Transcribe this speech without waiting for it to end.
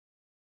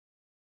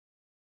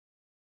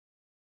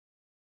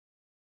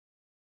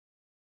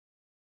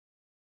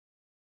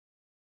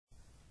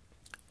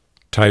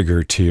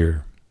Tiger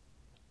tear.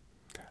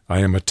 I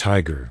am a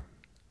tiger.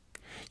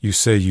 You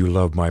say you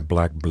love my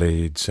black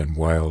blades and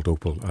wild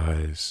opal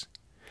eyes.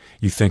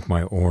 You think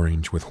my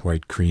orange with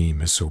white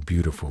cream is so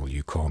beautiful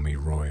you call me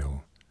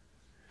royal.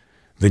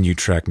 Then you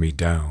track me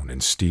down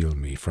and steal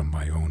me from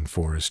my own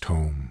forest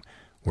home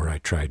where I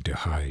tried to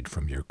hide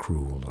from your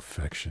cruel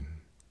affection.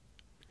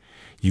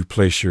 You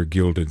place your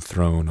gilded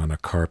throne on a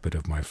carpet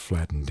of my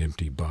flattened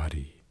empty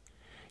body.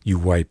 You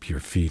wipe your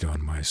feet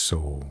on my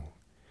soul.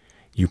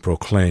 You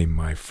proclaim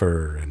my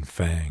fur and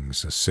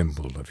fangs a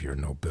symbol of your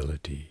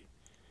nobility.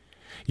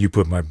 You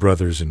put my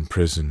brothers in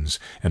prisons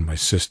and my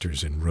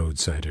sisters in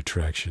roadside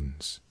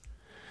attractions.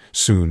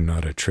 Soon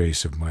not a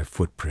trace of my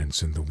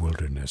footprints in the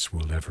wilderness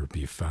will ever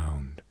be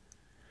found.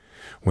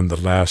 When the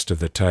last of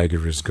the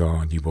tiger is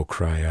gone, you will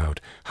cry out,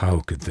 "How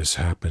could this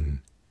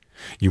happen?"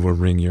 You will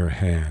wring your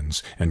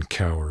hands and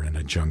cower in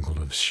a jungle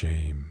of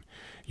shame,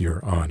 your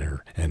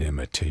honor and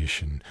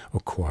imitation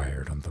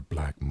acquired on the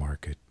black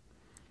market.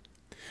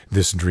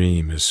 This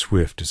dream is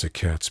swift as a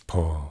cat's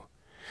paw.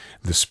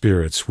 The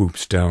spirit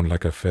swoops down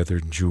like a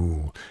feathered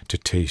jewel to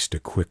taste a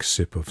quick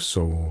sip of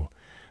soul,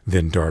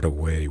 then dart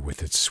away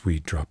with its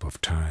sweet drop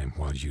of time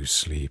while you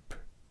sleep.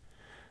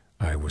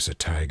 I was a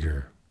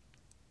tiger.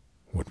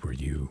 What were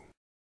you?